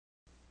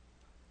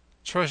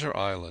Treasure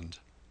Island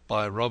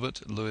by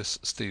Robert Louis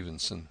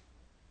Stevenson.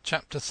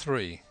 Chapter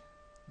 3.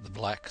 The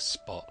Black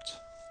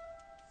Spot.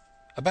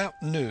 About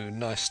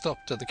noon I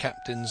stopped at the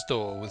captain's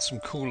door with some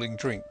cooling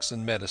drinks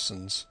and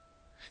medicines.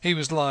 He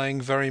was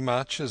lying very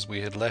much as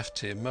we had left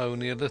him,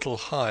 only a little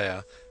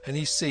higher, and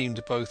he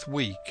seemed both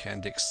weak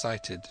and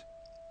excited.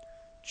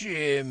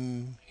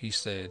 "Jim," he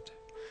said,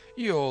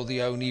 "you're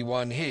the only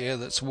one here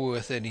that's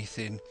worth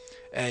anything,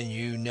 and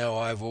you know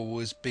I've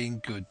always been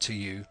good to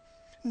you.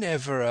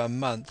 Never a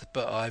month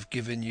but I've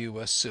given you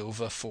a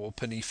silver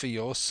fourpenny for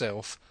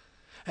yourself.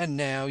 And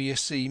now, you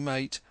see,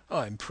 mate,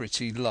 I'm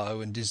pretty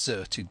low and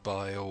deserted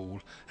by all.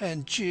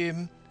 And,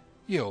 Jim,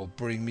 you'll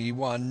bring me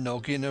one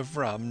noggin of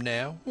rum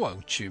now,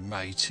 won't you,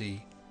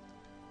 matey?"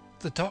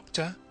 "The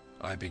doctor,"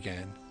 I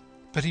began,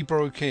 but he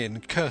broke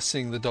in,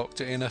 cursing the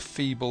doctor in a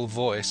feeble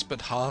voice,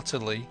 but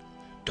heartily.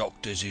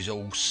 "Doctors is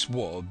all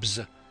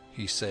swabs,"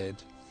 he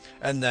said.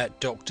 "And that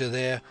doctor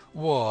there,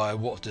 why,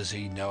 what does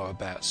he know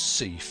about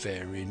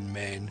seafaring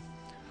men?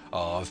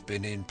 I've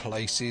been in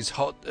places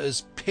hot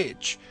as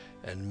pitch,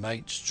 and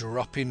mates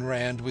dropping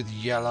round with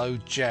yellow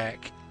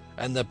jack,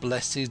 and the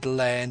blessed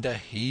land a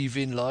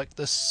heaving like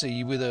the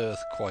sea with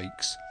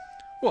earthquakes.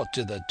 What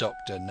do the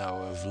doctor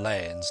know of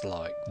lands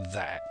like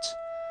that?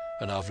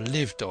 And I've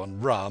lived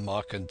on rum,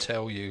 I can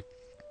tell you.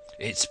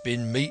 It's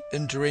been meat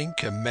and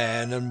drink and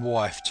man and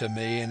wife to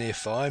me, and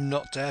if I'm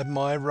not to have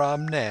my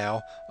rum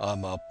now,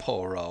 I'm a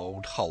poor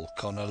old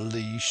hulk on a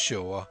lee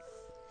shore.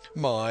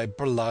 My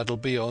blood'll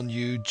be on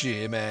you,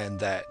 Jim, and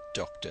that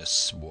Dr.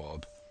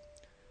 Swab."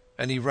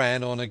 And he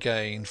ran on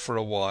again for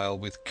a while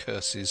with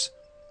curses.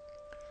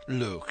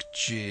 "Look,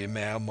 Jim,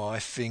 how my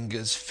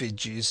fingers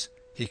fidges,"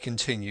 he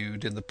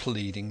continued in the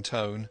pleading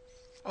tone.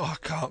 "I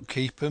can't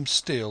keep 'em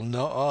still,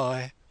 not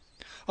I.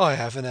 I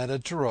haven't had a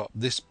drop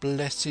this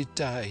blessed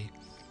day.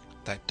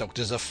 That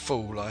doctor's a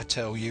fool, I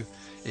tell you.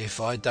 If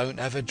I don't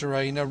have a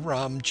drain of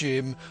rum,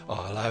 Jim,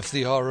 I'll have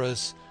the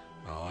horrors.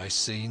 I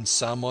seen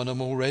some on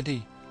 'em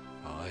already.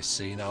 I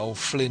seen old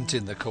Flint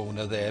in the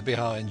corner there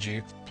behind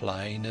you,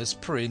 plain as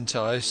print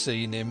I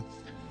seen him.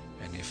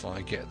 And if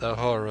I get the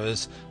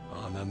horrors,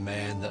 I'm a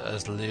man that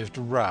has lived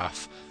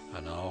rough,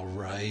 and I'll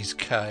raise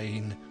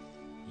Cain.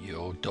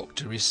 Your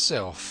doctor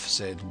himself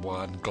said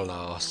one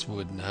glass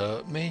wouldn't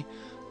hurt me.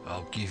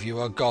 I'll give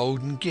you a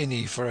golden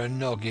guinea for a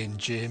noggin,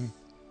 Jim."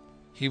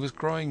 He was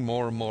growing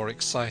more and more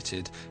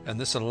excited, and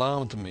this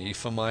alarmed me,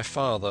 for my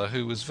father,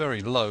 who was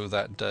very low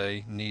that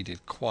day,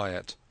 needed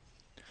quiet.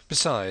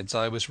 Besides,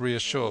 I was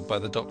reassured by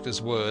the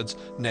doctor's words,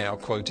 now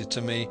quoted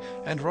to me,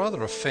 and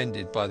rather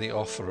offended by the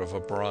offer of a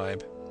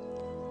bribe.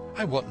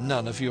 "I want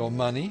none of your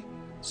money,"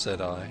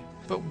 said I,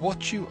 "but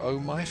what you owe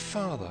my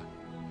father.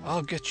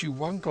 I'll get you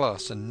one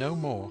glass and no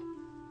more."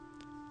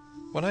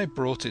 When I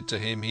brought it to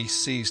him, he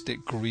seized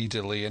it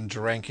greedily and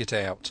drank it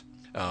out.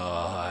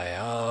 "Ay,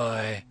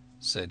 ay,"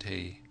 said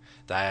he,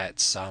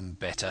 "that's some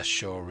better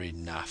sure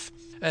enough.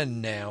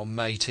 And now,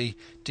 matey,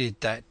 did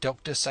that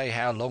doctor say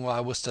how long I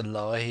was to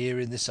lie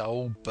here in this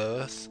old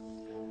berth?"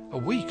 "A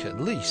week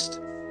at least,"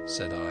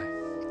 said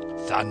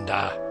I.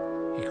 "Thunder!"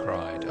 he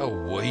cried. "A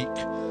week?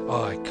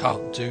 I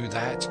can't do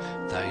that.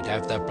 They'd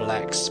have the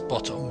black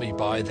spot on me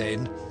by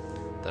then.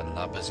 The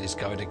lubbers is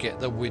going to get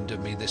the wind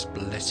of me this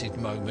blessed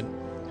moment.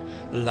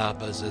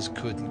 Lubbers as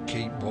couldn't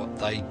keep what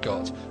they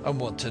got and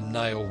want to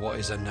nail what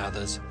is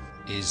another's.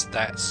 Is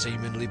that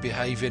seemingly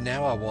behaviour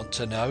now, I want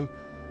to know?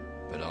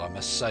 But I'm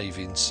a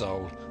saving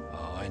soul.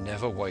 I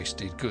never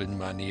wasted good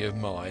money of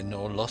mine,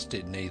 nor lost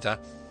it neither,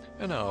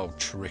 and I'll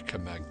trick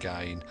 'em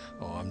again.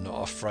 I'm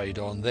not afraid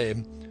on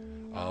them.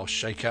 I'll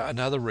shake out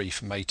another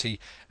reef, matey,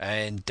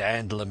 and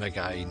dandle 'em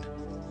again."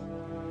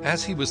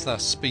 As he was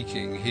thus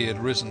speaking, he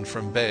had risen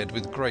from bed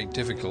with great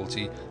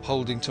difficulty,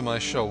 holding to my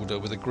shoulder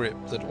with a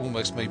grip that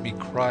almost made me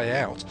cry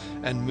out,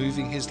 and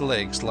moving his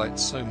legs like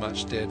so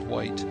much dead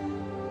weight.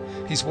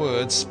 His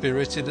words,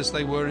 spirited as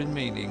they were in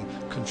meaning,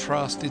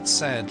 contrasted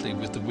sadly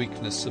with the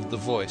weakness of the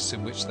voice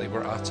in which they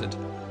were uttered.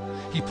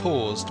 He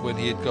paused when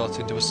he had got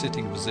into a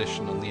sitting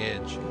position on the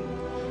edge.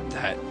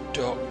 "That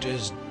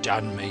doctor's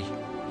done me,"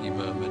 he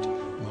murmured.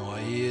 "My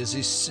ears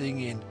is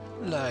singing.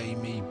 Lay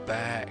me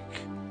back."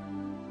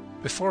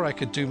 Before I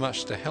could do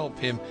much to help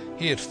him,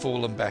 he had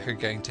fallen back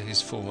again to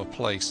his former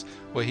place,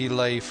 where he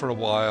lay for a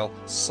while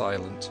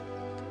silent.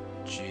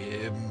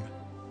 "Jim,"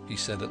 he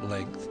said at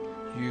length,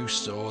 "you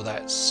saw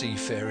that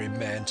seafaring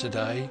man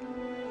today?"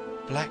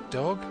 "Black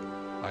Dog?"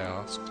 I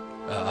asked.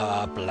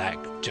 "Ah, Black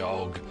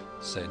Dog,"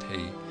 said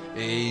he.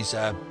 "He's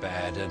a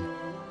bad un,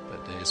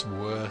 but there's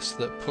worse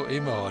that put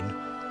him on.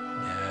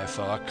 Now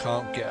if I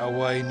can't get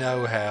away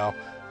nohow,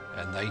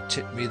 and they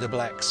tip me the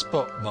black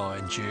spot,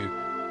 mind you,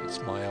 it's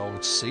my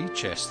old sea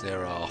chest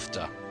they're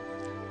after.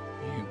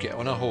 You get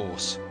on a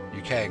horse.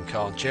 You can,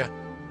 can't you?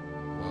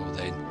 Well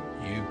then,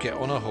 you get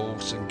on a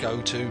horse and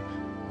go to,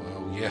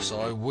 well, yes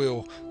I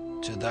will,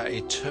 to that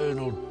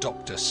eternal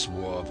Dr.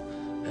 Swab,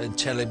 and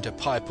tell him to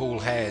pipe all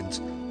hands,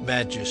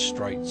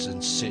 magistrates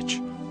and sich,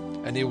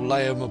 and he'll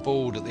lay 'em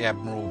aboard at the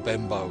Admiral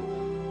Benbow.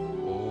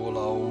 All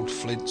old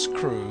Flint's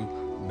crew,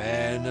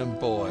 man and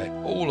boy,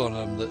 all on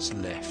 'em that's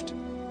left.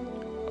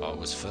 I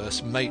was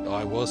first mate,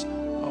 I was,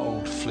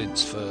 old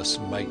Flint's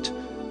first mate,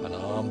 and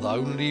I'm the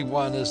only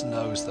one as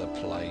knows the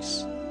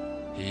place.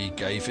 He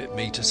gave it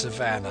me to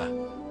Savannah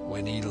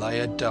when he lay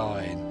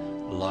a-dying,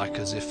 like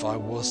as if I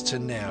was to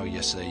now,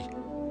 you see.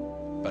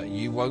 But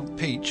you won't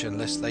peach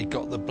unless they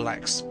got the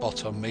black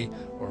spot on me,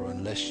 or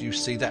unless you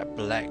see that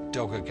black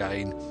dog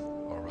again,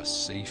 or a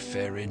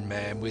seafaring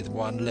man with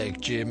one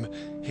leg, Jim,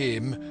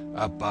 him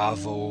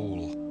above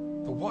all."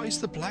 "But what is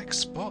the black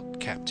spot,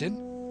 Captain?"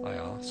 I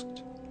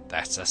asked.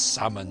 "That's a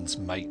summons,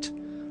 mate.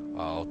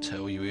 I'll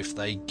tell you if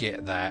they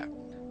get that.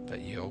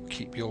 But you'll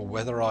keep your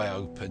weather eye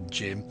open,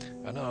 Jim,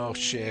 and I'll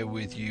share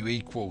with you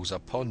equals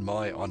upon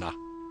my honour."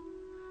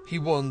 He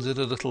wandered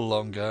a little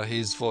longer,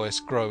 his voice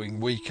growing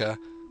weaker,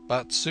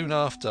 but soon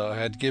after I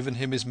had given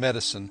him his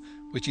medicine,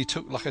 which he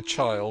took like a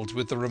child,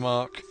 with the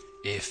remark,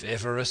 "If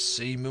ever a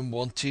seaman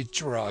wanted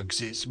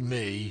drugs, it's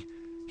me."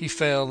 He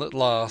fell at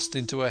last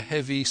into a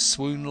heavy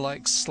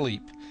swoon-like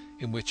sleep,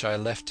 in which I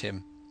left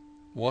him.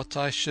 What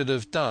I should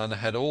have done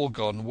had all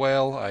gone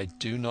well I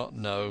do not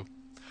know.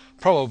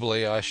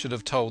 Probably I should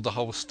have told the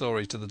whole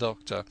story to the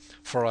doctor,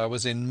 for I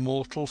was in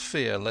mortal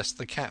fear lest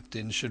the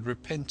captain should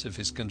repent of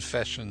his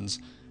confessions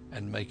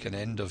and make an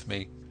end of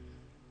me.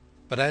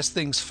 But as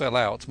things fell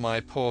out,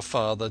 my poor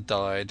father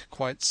died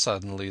quite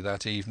suddenly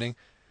that evening,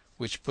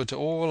 which put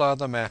all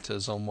other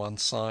matters on one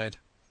side.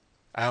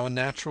 Our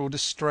natural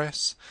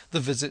distress,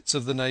 the visits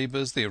of the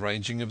neighbours, the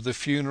arranging of the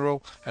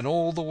funeral, and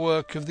all the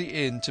work of the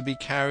inn to be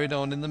carried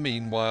on in the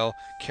meanwhile,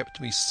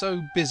 kept me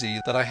so busy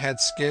that I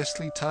had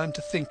scarcely time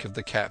to think of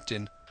the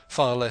captain,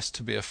 far less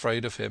to be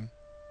afraid of him.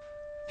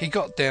 He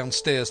got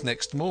downstairs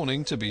next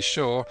morning, to be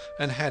sure,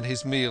 and had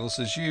his meals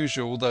as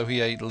usual, though he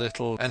ate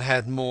little, and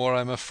had more,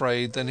 I'm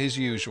afraid, than his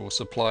usual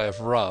supply of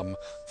rum,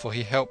 for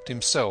he helped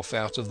himself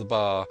out of the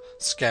bar,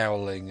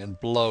 scowling and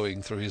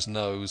blowing through his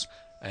nose,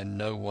 and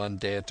no one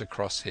dared to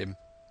cross him.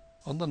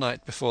 On the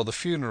night before the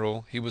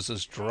funeral he was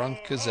as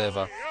drunk as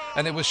ever,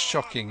 and it was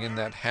shocking in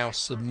that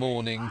house of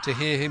mourning to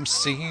hear him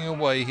singing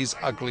away his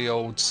ugly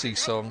old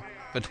sea-song.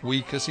 But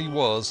weak as he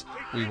was,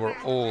 we were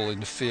all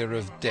in fear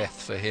of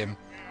death for him,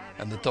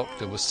 and the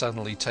doctor was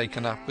suddenly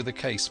taken up with a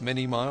case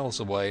many miles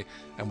away,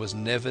 and was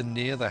never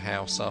near the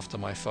house after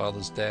my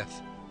father's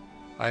death.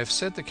 I have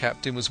said the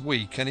captain was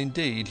weak, and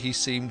indeed he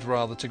seemed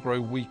rather to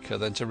grow weaker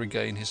than to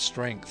regain his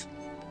strength.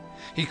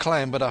 He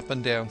clambered up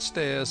and down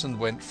stairs, and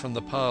went from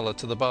the parlour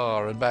to the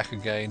bar and back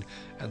again,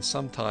 and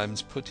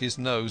sometimes put his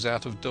nose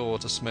out of door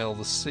to smell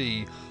the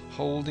sea,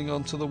 holding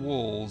on to the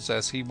walls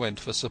as he went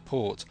for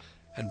support,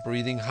 and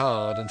breathing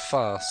hard and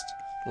fast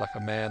like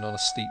a man on a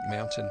steep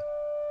mountain.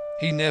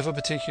 He never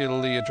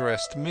particularly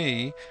addressed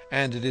me,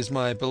 and it is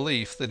my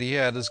belief that he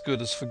had as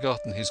good as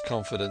forgotten his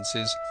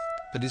confidences,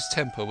 but his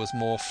temper was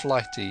more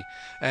flighty,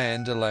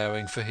 and,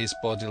 allowing for his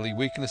bodily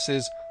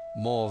weaknesses,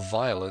 more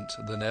violent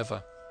than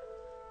ever.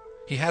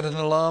 He had an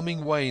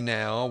alarming way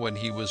now, when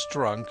he was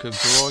drunk, of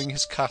drawing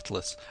his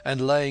cutlass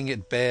and laying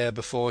it bare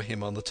before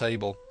him on the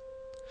table.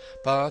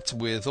 But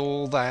with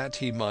all that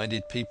he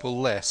minded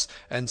people less,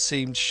 and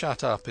seemed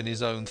shut up in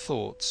his own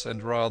thoughts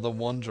and rather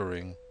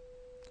wandering.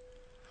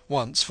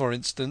 Once, for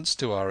instance,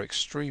 to our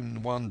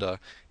extreme wonder,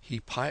 he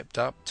piped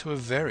up to a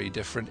very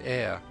different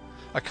air,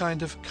 a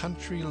kind of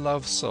country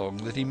love song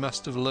that he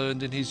must have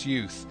learned in his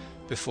youth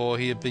before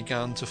he had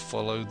begun to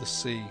follow the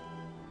sea.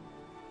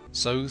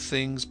 So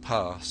things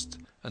passed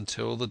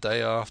until the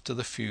day after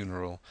the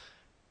funeral,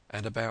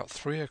 and about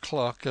 3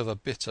 o'clock of a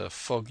bitter,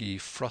 foggy,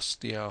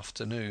 frosty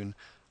afternoon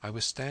I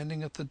was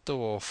standing at the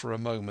door for a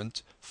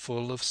moment,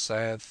 full of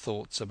sad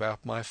thoughts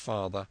about my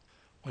father,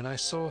 when I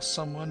saw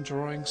someone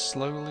drawing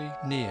slowly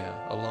near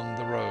along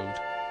the road.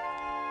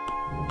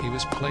 He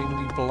was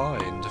plainly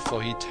blind,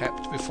 for he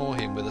tapped before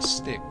him with a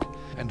stick,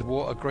 and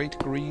wore a great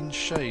green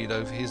shade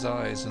over his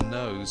eyes and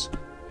nose,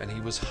 and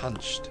he was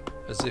hunched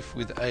as if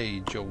with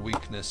age or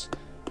weakness,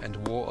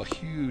 and wore a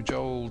huge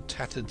old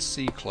tattered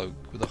sea cloak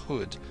with a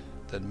hood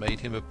that made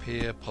him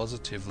appear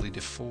positively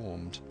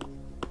deformed.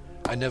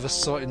 I never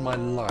saw in my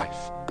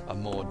life a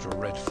more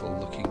dreadful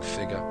looking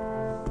figure.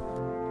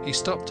 He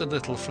stopped a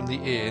little from the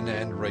inn,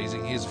 and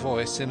raising his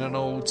voice in an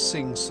old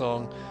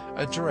sing-song,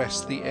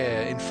 addressed the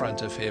air in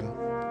front of him.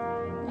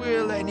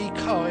 "Will any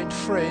kind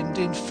friend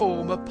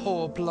inform a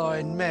poor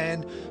blind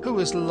man who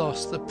has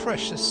lost the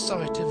precious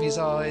sight of his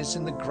eyes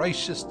in the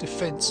gracious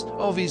defence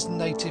of his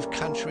native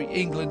country,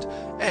 England,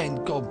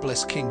 and God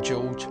bless King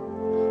George,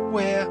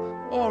 where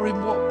or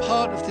in what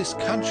part of this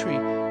country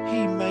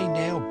he may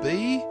now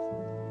be?"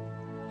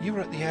 "You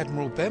are at the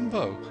Admiral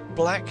Benbow,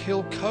 Black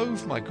Hill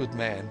Cove, my good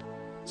man,"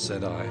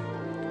 said I.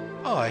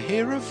 "I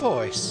hear a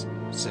voice,"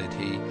 said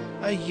he,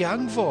 "a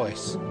young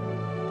voice.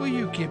 Will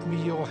you give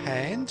me your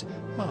hand,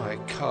 my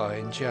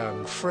kind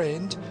young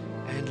friend,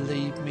 and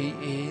lead me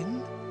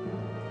in?"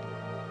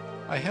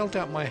 I held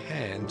out my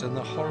hand, and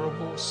the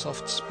horrible,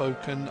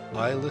 soft-spoken,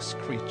 eyeless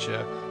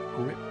creature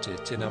gripped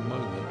it in a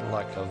moment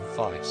like a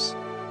vice.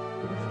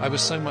 I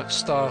was so much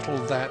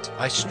startled that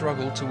I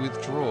struggled to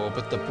withdraw,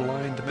 but the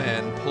blind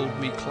man pulled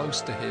me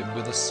close to him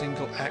with a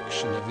single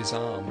action of his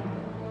arm.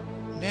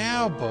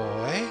 "Now,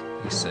 boy,"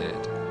 he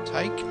said,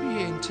 "take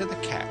me in to the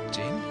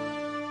captain."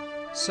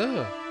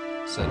 "Sir,"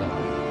 said I,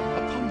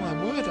 "upon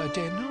my word I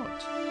dare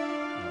not."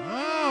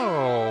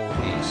 "Oh,"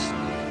 he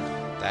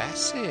said,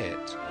 "that's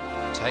it.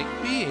 Take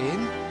me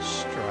in,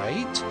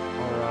 straight,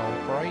 or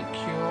I'll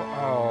break your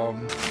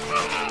arm."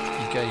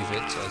 He gave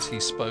it, as he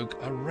spoke,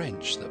 a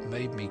wrench that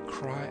made me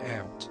cry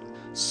out.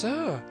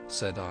 "Sir,"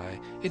 said I,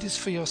 "it is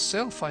for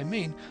yourself I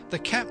mean. The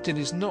captain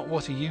is not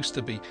what he used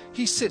to be.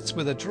 He sits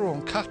with a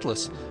drawn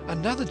cutlass.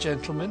 Another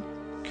gentleman—"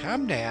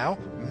 "Come now,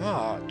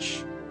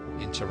 march,"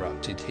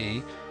 interrupted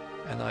he,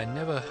 and I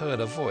never heard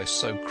a voice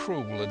so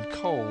cruel and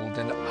cold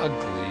and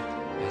ugly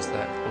as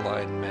that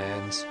blind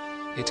man's.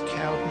 It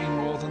cowed me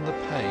more than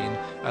the pain,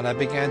 and I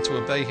began to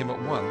obey him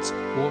at once,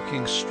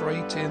 walking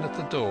straight in at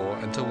the door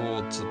and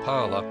towards the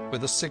parlour, where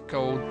the sick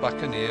old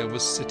buccaneer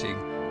was sitting,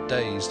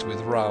 dazed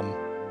with rum.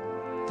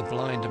 The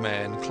blind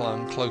man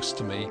clung close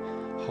to me,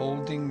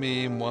 holding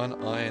me in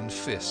one iron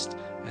fist,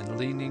 and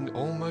leaning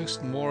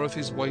almost more of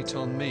his weight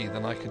on me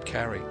than I could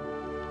carry.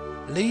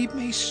 "Lead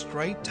me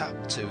straight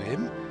up to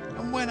him,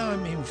 and when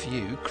I'm in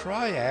view,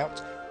 cry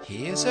out,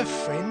 'Here's a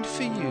friend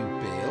for you,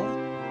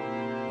 Bill.'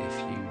 If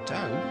you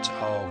don't,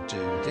 I'll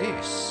do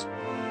this."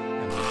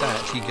 And with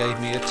that he gave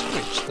me a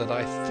twitch that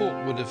I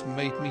thought would have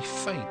made me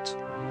faint.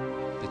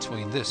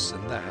 Between this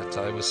and that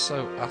I was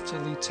so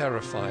utterly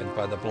terrified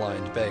by the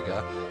blind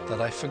beggar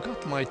that I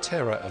forgot my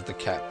terror of the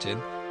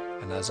captain,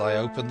 and as I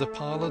opened the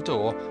parlour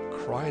door,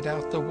 cried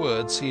out the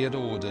words he had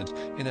ordered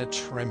in a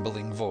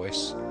trembling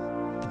voice.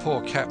 The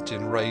poor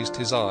captain raised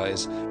his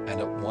eyes, and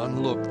at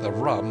one look the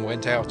rum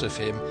went out of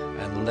him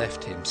and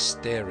left him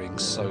staring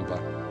sober.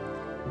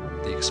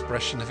 The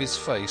expression of his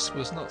face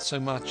was not so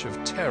much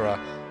of terror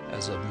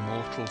as of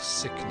mortal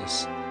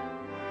sickness.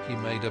 He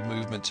made a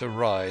movement to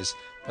rise,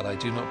 but I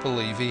do not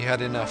believe he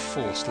had enough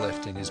force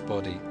left in his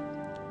body.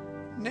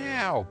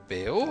 "Now,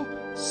 Bill,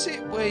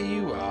 sit where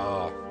you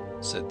are,"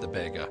 said the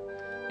beggar.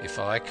 "If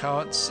I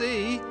can't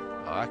see,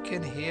 I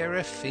can hear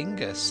a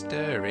finger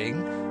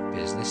stirring.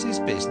 Business is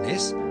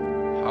business.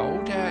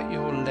 Hold out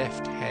your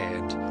left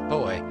hand.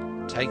 Boy,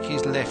 take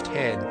his left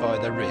hand by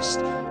the wrist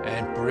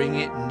and bring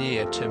it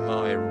near to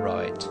my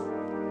right."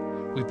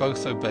 We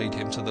both obeyed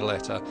him to the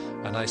letter,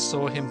 and I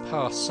saw him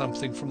pass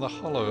something from the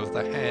hollow of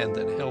the hand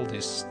that held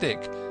his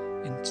stick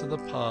into the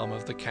palm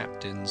of the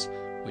captain's,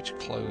 which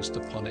closed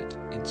upon it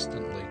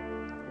instantly.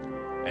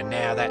 "And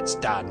now that's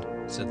done,"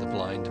 said the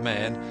blind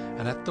man,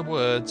 and at the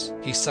words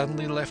he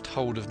suddenly left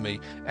hold of me,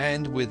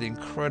 and with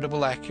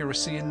incredible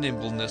accuracy and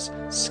nimbleness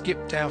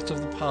skipped out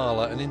of the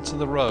parlour and into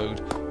the road,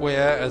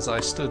 where, as I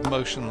stood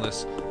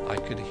motionless, I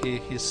could hear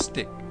his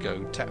stick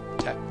go tap,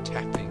 tap,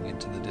 tapping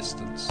into the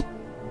distance.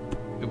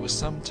 It was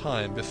some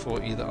time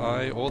before either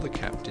I or the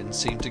captain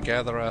seemed to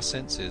gather our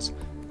senses,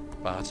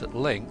 but at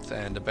length,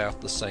 and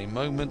about the same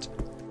moment,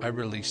 I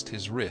released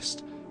his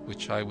wrist,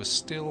 which I was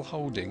still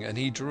holding, and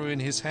he drew in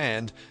his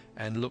hand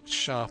and looked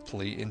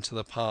sharply into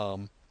the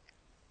palm.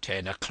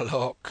 "10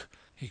 o'clock,"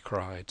 he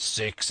cried.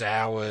 "6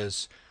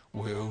 hours.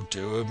 We'll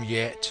do 'em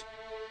yet."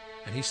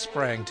 And he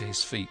sprang to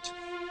his feet.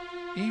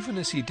 Even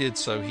as he did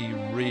so he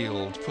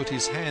reeled, put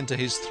his hand to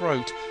his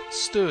throat,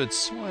 stood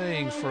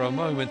swaying for a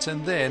moment,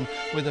 and then,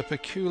 with a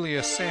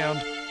peculiar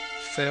sound,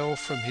 fell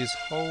from his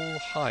whole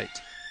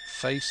height,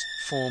 face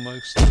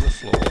foremost to the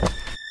floor.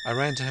 I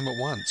ran to him at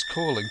once,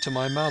 calling to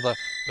my mother,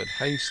 but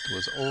haste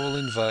was all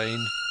in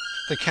vain.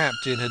 The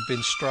captain had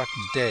been struck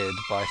dead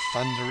by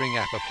thundering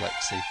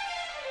apoplexy.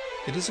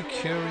 It is a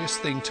curious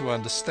thing to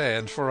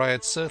understand, for I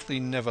had certainly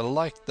never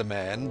liked the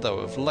man, though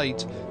of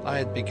late I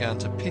had begun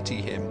to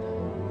pity him.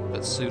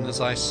 But soon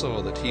as I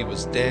saw that he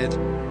was dead,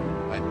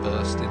 I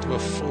burst into a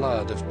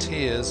flood of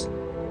tears.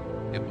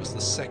 It was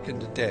the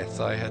second death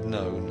I had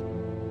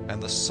known,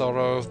 and the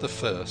sorrow of the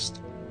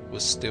first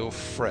was still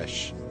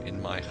fresh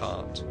in my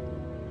heart.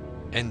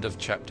 End of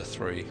Chapter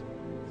 3.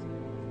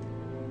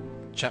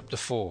 Chapter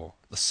 4.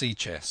 The Sea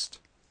Chest.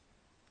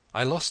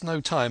 I lost no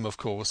time, of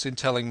course, in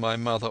telling my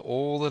mother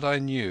all that I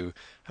knew,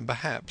 and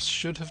perhaps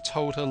should have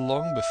told her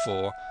long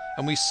before,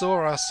 and we saw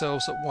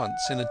ourselves at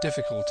once in a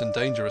difficult and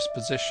dangerous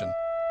position.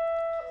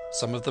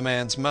 Some of the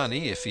man's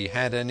money, if he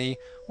had any,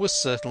 was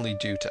certainly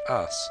due to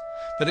us,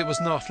 but it was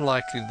not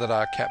likely that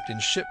our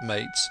captain's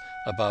shipmates,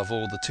 above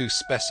all the 2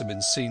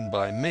 specimens seen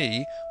by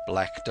me,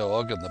 Black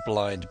Dog and the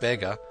blind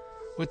beggar,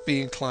 would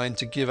be inclined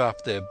to give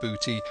up their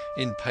booty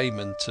in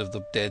payment of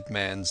the dead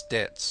man's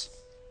debts.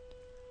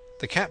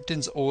 The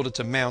captain's order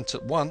to mount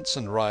at once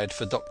and ride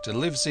for Dr.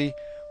 Livesey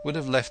would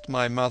have left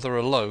my mother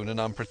alone and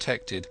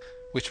unprotected,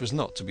 which was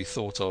not to be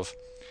thought of.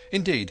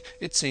 Indeed,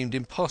 it seemed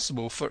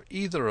impossible for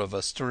either of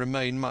us to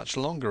remain much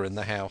longer in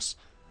the house.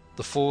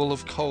 The fall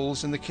of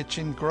coals in the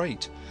kitchen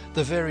grate,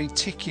 the very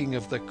ticking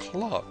of the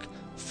clock,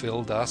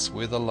 filled us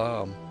with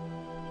alarm.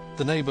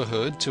 The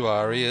neighbourhood, to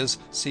our ears,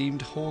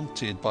 seemed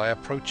haunted by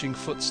approaching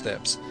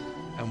footsteps,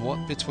 and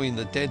what between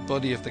the dead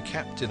body of the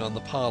captain on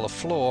the parlour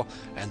floor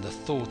and the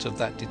thought of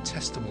that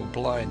detestable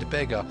blind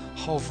beggar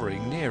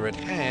hovering near at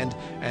hand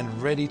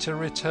and ready to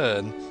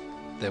return,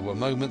 there were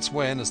moments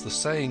when, as the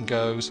saying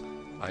goes,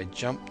 I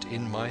jumped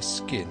in my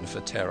skin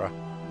for terror.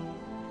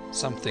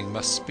 Something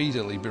must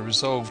speedily be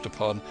resolved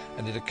upon,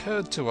 and it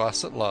occurred to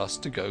us at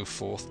last to go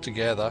forth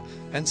together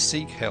and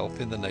seek help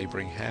in the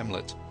neighbouring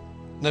hamlet.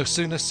 No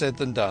sooner said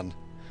than done.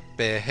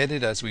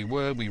 Bareheaded as we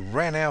were, we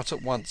ran out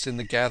at once in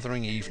the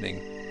gathering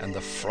evening and the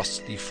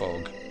frosty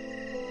fog.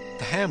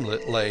 The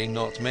hamlet lay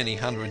not many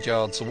 100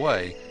 yards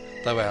away,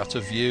 though out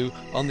of view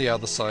on the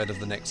other side of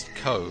the next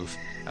cove,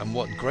 and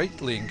what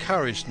greatly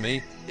encouraged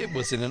me, it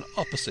was in an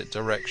opposite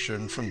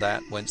direction from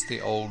that whence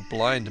the old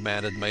blind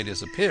man had made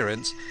his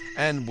appearance,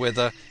 and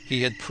whither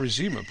he had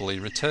presumably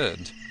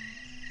returned.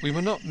 We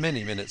were not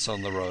many minutes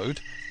on the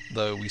road,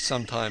 though we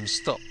sometimes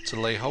stopped to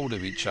lay hold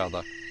of each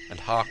other and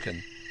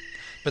hearken.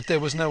 But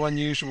there was no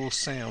unusual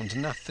sound,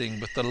 nothing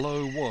but the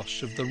low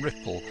wash of the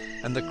ripple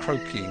and the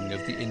croaking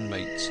of the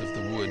inmates of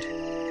the wood.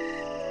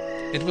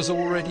 It was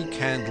already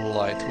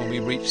candlelight when we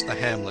reached the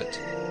hamlet,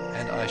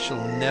 and I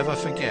shall never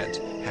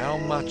forget how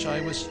much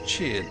I was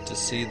cheered to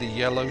see the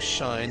yellow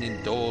shine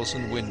in doors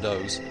and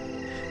windows.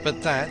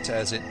 But that,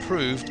 as it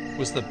proved,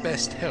 was the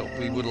best help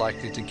we were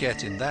likely to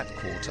get in that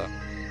quarter.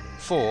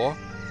 For,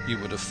 you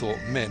would have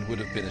thought men would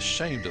have been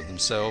ashamed of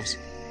themselves,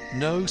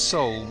 no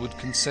soul would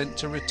consent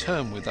to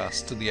return with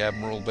us to the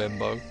Admiral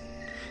Benbow.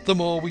 The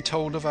more we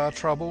told of our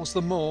troubles,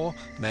 the more,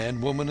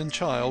 man, woman and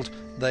child,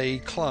 they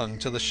clung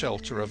to the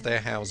shelter of their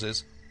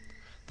houses.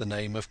 The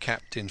name of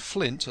Captain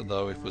Flint,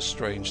 though it was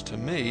strange to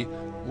me,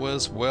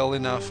 was well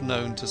enough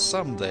known to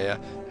some there,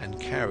 and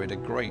carried a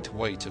great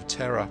weight of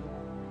terror.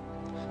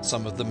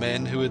 Some of the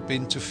men who had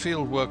been to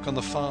field work on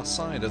the far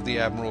side of the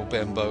Admiral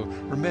Benbow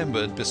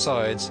remembered,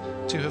 besides,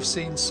 to have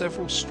seen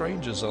several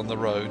strangers on the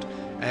road,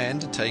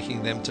 and,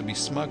 taking them to be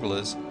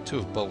smugglers, to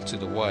have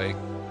bolted away.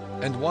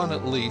 And one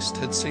at least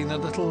had seen a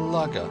little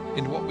lugger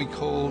in what we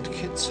called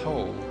Kit's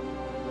Hole.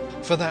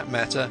 For that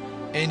matter,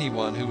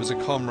 anyone who was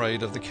a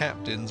comrade of the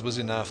captain's was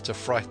enough to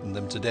frighten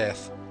them to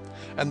death.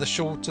 And the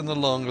short and the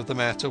long of the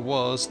matter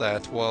was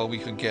that while we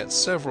could get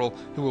several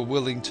who were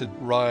willing to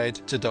ride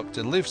to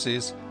Dr.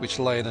 Livesey's, which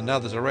lay in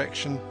another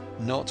direction,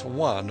 not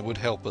one would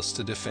help us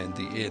to defend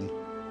the inn.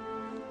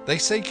 They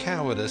say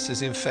cowardice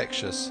is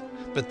infectious,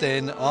 but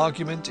then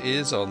argument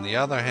is, on the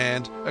other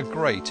hand, a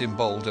great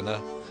emboldener.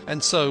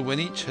 And so, when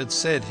each had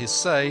said his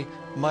say,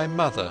 my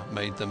mother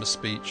made them a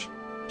speech.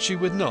 She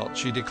would not,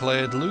 she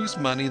declared, lose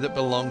money that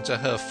belonged to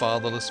her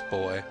fatherless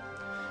boy.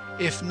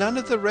 "If none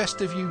of the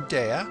rest of you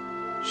dare,"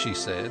 she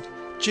said,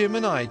 "Jim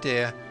and I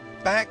dare.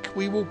 Back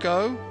we will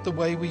go, the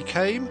way we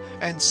came,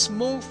 and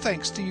small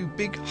thanks to you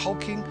big,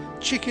 hulking,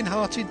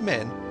 chicken-hearted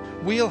men.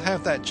 We'll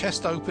have that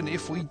chest open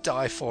if we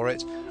die for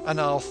it, and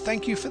I'll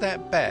thank you for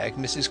that bag,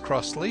 Mrs.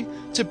 Crossley,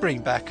 to bring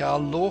back our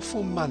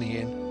lawful money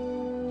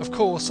in." Of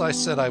course I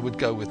said I would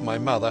go with my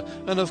mother,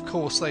 and of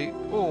course they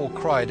all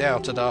cried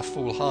out at our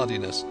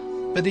foolhardiness.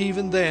 But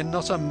even then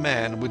not a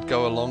man would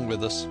go along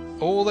with us.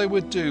 All they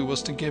would do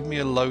was to give me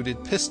a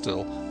loaded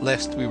pistol,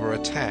 lest we were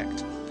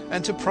attacked,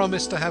 and to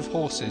promise to have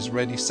horses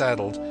ready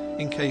saddled,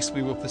 in case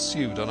we were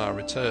pursued on our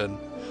return,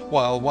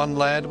 while one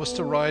lad was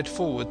to ride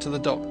forward to the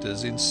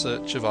doctor's in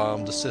search of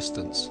armed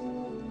assistance.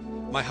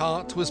 My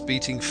heart was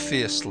beating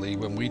fiercely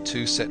when we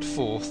two set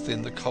forth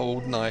in the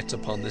cold night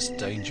upon this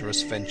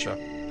dangerous venture.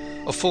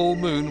 A full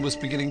moon was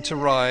beginning to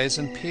rise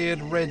and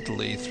peered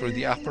redly through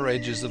the upper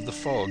edges of the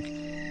fog,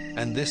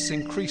 and this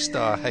increased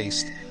our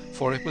haste,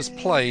 for it was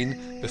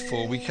plain,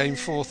 before we came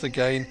forth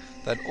again,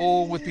 that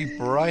all would be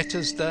bright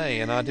as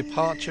day and our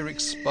departure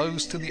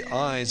exposed to the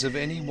eyes of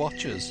any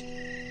watchers.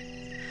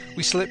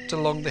 We slipped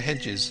along the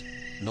hedges,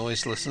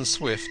 noiseless and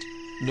swift,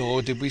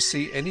 nor did we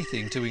see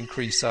anything to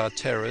increase our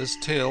terrors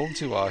till,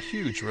 to our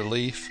huge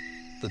relief,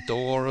 the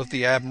door of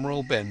the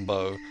Admiral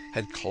Benbow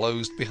had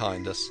closed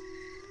behind us.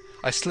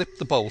 I slipped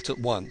the bolt at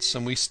once,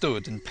 and we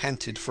stood and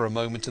panted for a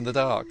moment in the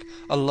dark,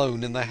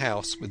 alone in the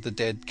house with the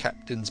dead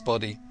captain's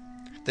body.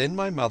 Then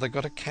my mother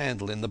got a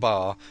candle in the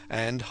bar,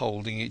 and,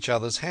 holding each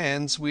other's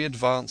hands, we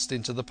advanced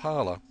into the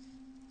parlour.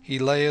 He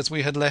lay as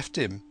we had left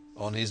him,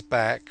 on his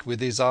back, with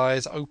his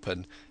eyes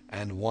open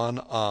and one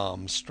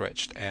arm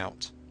stretched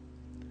out.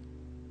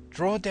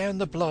 "Draw down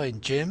the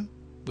blind, Jim,"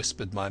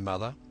 whispered my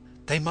mother.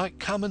 "They might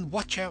come and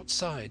watch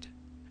outside.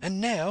 And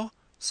now,"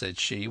 said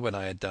she, when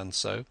I had done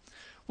so,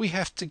 "we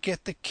have to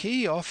get the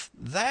key off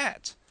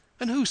that.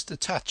 And who's to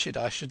touch it,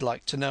 I should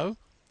like to know?"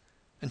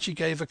 And she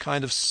gave a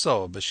kind of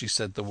sob as she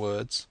said the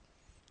words.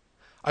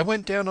 I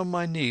went down on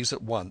my knees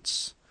at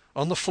once.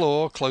 On the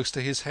floor, close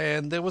to his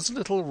hand, there was a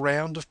little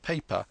round of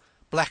paper,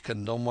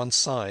 blackened on one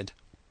side.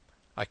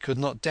 I could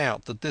not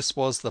doubt that this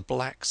was the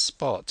black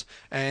spot,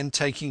 and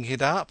taking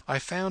it up I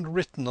found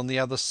written on the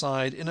other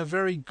side in a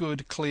very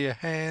good clear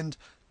hand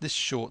this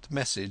short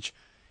message: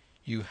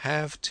 "You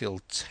have till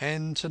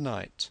 10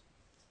 tonight."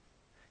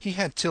 "He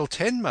had till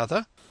 10,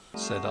 mother,"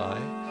 said I,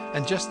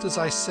 and just as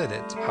I said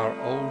it our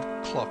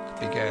old clock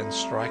began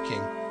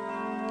striking.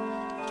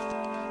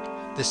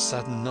 This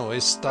sudden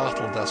noise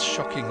startled us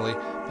shockingly,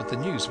 but the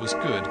news was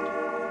good,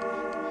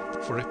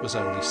 for it was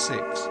only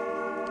 6.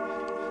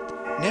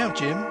 "Now,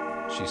 Jim,"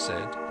 she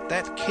said,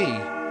 "that key."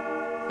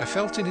 I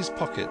felt in his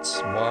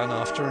pockets, one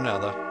after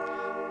another.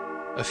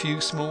 A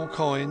few small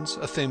coins,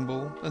 a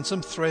thimble, and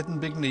some thread and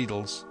big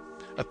needles.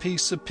 A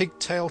piece of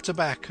pigtail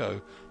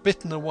tobacco,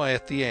 bitten away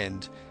at the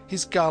end,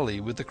 his gully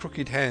with the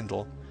crooked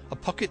handle, a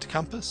pocket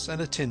compass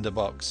and a tinder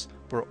box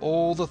were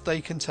all that they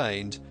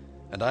contained,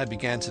 and I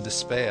began to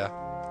despair.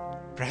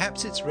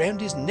 "Perhaps it's round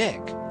his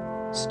neck,"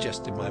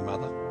 suggested my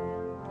mother.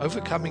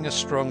 Overcoming a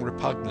strong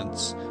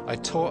repugnance, I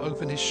tore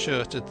open his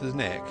shirt at the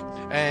neck,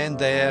 and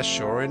there,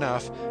 sure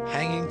enough,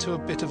 hanging to a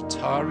bit of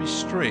tarry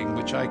string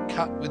which I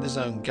cut with his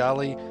own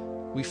gully,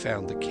 we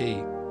found the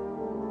key.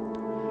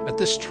 At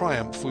this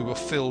triumph we were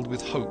filled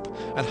with hope,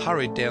 and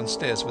hurried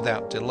downstairs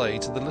without delay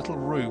to the little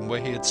room where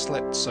he had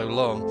slept so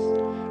long,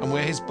 and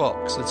where his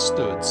box had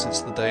stood since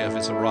the day of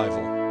his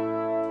arrival.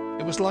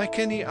 It was like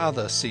any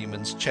other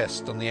seaman's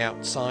chest on the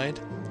outside,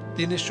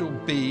 the initial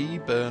B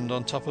burned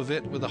on top of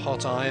it with a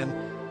hot iron,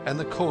 and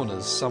the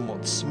corners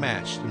somewhat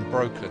smashed and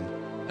broken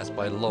as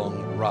by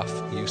long, rough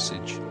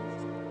usage.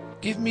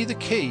 "Give me the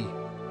key,"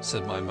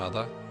 said my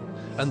mother,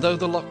 and though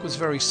the lock was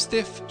very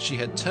stiff, she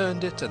had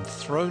turned it and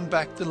thrown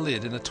back the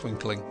lid in a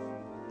twinkling.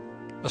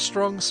 A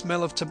strong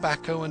smell of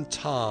tobacco and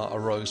tar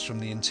arose from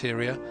the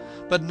interior,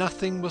 but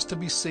nothing was to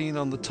be seen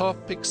on the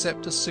top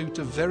except a suit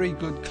of very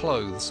good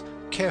clothes,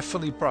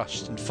 carefully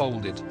brushed and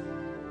folded.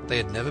 They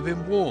had never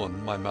been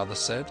worn, my mother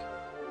said.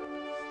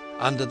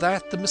 Under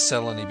that the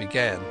miscellany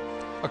began.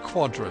 A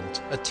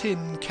quadrant, a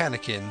tin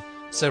cannikin,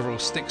 several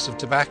sticks of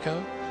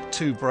tobacco,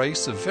 2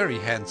 brace of very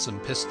handsome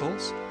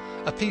pistols,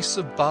 a piece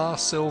of bar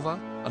silver,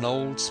 an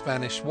old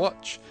Spanish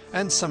watch,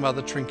 and some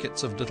other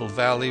trinkets of little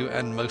value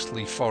and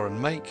mostly foreign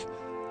make,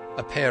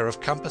 a pair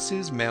of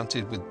compasses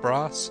mounted with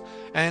brass,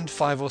 and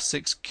 5 or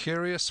 6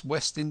 curious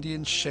West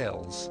Indian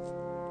shells.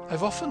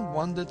 I've often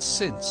wondered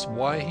since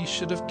why he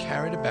should have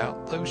carried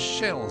about those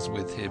shells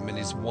with him in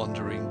his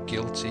wandering,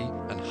 guilty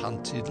and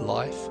hunted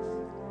life.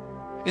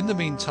 In the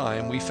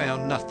meantime we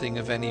found nothing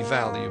of any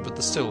value but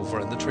the silver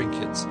and the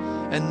trinkets,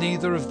 and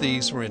neither of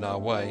these were in our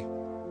way.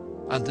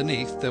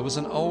 Underneath there was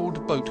an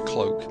old boat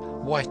cloak,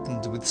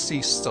 whitened with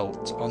sea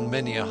salt on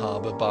many a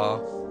harbour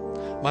bar.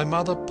 My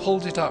mother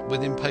pulled it up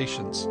with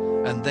impatience,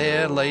 and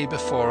there lay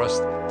before us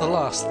the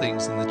last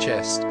things in the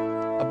chest,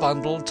 a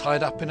bundle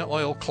tied up in an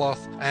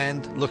oilcloth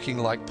and looking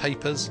like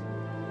papers,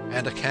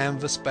 and a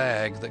canvas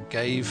bag that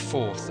gave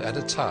forth at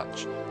a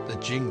touch the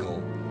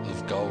jingle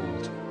of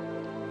gold.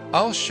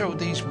 "I'll show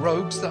these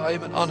rogues that I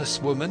am an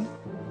honest woman,"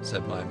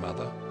 said my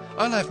mother.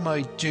 "I'll have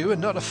my due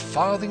and not a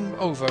farthing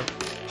over.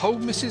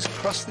 Hold Mrs.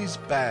 Crossley's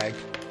bag."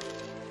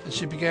 And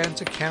she began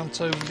to count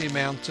over the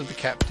amount of the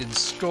captain's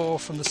score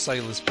from the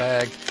sailor's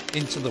bag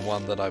into the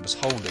one that I was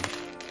holding.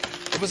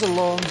 It was a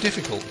long,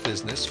 difficult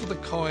business, for the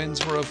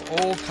coins were of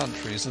all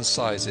countries and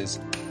sizes,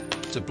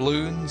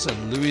 doubloons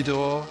and louis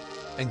d'or,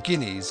 and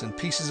guineas and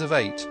pieces of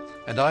 8,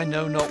 and I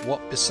know not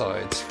what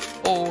besides,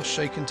 all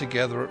shaken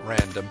together at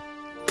random.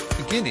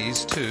 The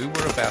guineas, too,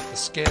 were about the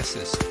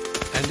scarcest,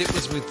 and it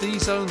was with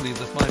these only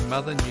that my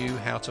mother knew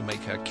how to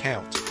make her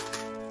count.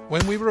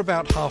 When we were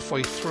about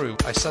halfway through,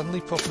 I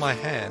suddenly put my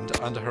hand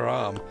under her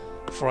arm,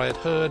 for I had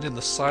heard in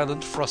the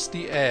silent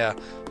frosty air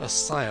a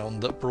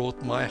sound that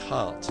brought my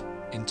heart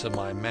into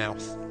my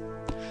mouth.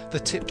 The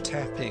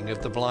tip-tapping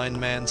of the blind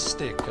man's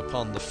stick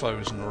upon the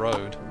frozen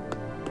road.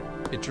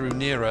 It drew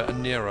nearer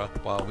and nearer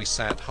while we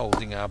sat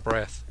holding our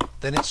breath.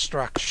 Then it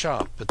struck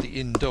sharp at the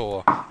inn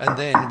door, and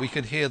then we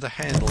could hear the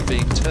handle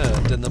being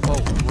turned and the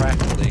bolt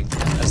rattling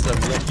as the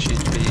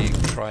wretched being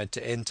tried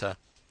to enter.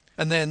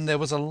 And then there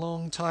was a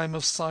long time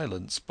of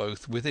silence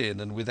both within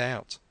and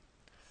without.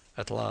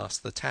 At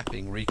last the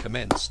tapping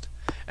recommenced,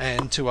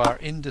 and to our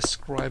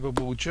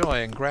indescribable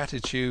joy and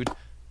gratitude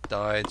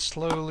died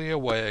slowly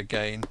away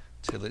again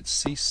till it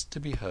ceased to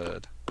be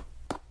heard.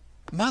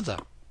 "Mother,"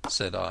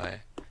 said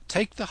I,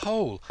 "take the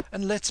whole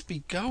and let's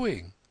be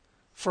going."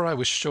 For I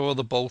was sure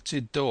the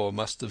bolted door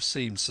must have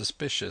seemed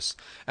suspicious,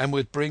 and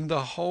would bring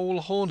the whole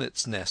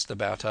hornet's nest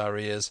about our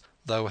ears,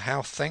 though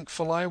how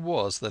thankful I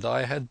was that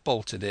I had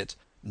bolted it,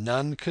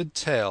 none could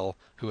tell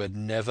who had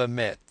never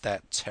met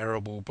that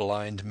terrible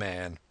blind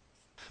man.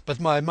 But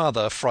my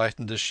mother,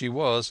 frightened as she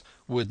was,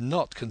 would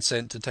not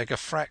consent to take a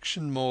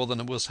fraction more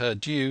than was her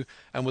due,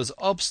 and was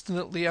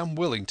obstinately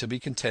unwilling to be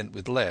content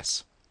with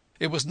less.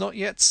 It was not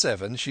yet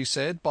 7, she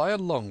said, by a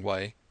long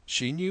way.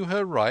 She knew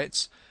her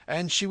rights,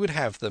 and she would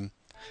have them,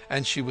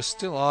 and she was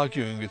still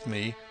arguing with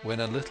me when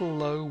a little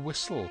low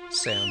whistle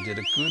sounded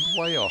a good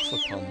way off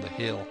upon the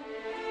hill.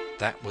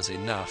 That was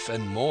enough,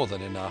 and more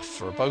than enough,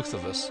 for both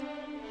of us.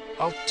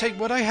 "I'll take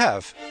what I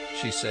have,"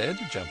 she said,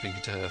 jumping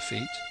to her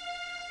feet.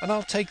 "And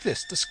I'll take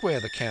this to square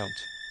the count,"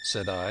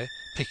 said I,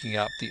 picking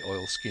up the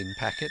oilskin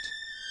packet.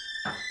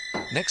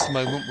 Next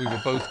moment we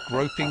were both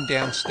groping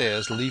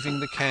downstairs, leaving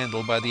the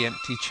candle by the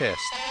empty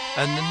chest,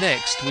 and the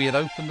next we had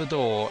opened the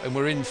door and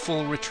were in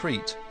full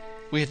retreat.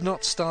 We had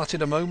not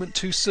started a moment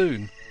too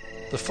soon.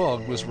 The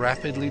fog was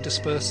rapidly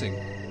dispersing.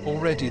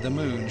 Already the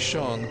moon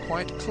shone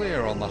quite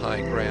clear on the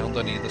high ground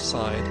on either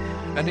side,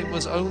 and it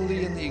was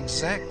only in the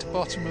exact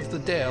bottom of the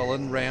dell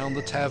and round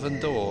the tavern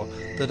door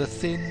that a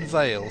thin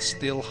veil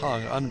still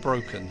hung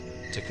unbroken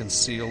to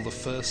conceal the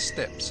first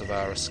steps of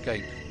our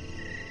escape.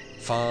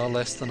 Far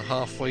less than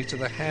halfway to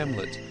the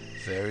hamlet,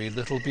 very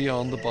little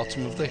beyond the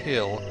bottom of the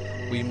hill,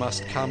 we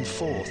must come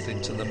forth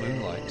into the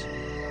moonlight.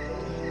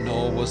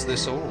 Nor was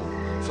this all,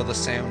 for the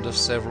sound of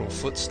several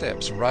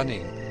footsteps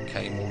running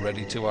came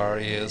already to our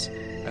ears,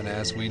 and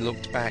as we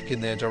looked back in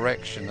their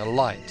direction, a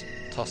light,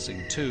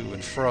 tossing to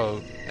and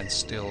fro and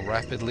still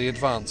rapidly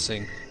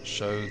advancing,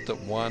 showed that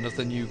one of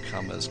the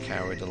newcomers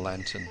carried a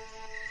lantern.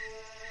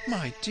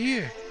 "My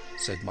dear,"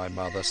 said my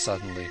mother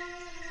suddenly,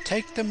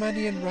 "take the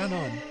money and run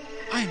on.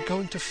 I am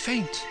going to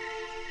faint."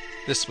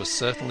 This was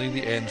certainly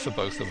the end for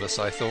both of us,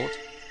 I thought.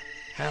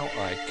 How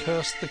I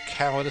cursed the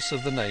cowardice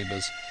of the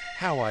neighbours,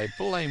 how I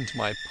blamed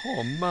my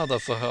poor mother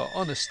for her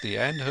honesty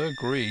and her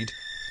greed,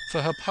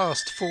 for her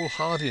past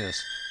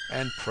foolhardiness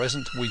and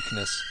present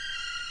weakness.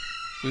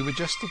 We were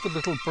just at the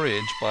little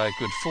bridge by a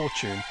good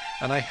fortune,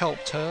 and I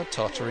helped her,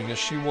 tottering as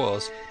she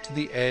was, to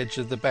the edge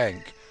of the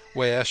bank,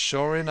 where,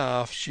 sure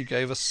enough, she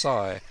gave a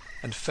sigh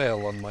and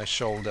fell on my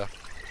shoulder.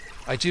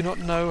 I do not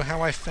know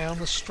how I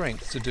found the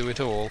strength to do it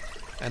all,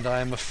 and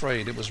I am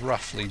afraid it was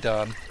roughly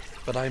done,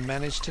 but I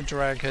managed to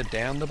drag her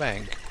down the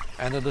bank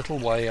and a little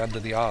way under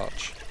the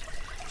arch.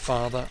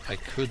 Farther I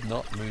could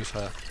not move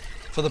her,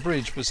 for the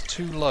bridge was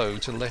too low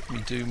to let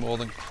me do more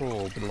than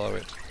crawl below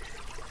it.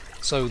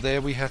 So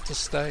there we had to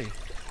stay,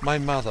 my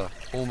mother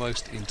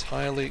almost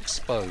entirely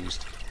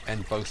exposed,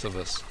 and both of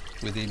us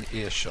within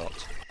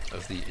earshot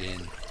of the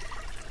inn.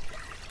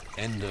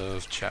 End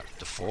of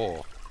Chapter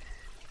 4.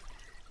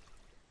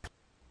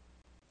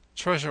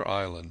 Treasure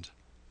Island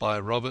by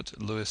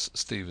Robert Louis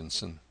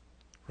Stevenson.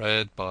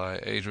 Read by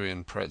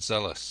Adrian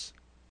Pretzelis.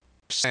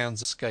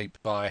 Soundscaped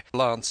by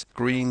Lance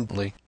Greenley.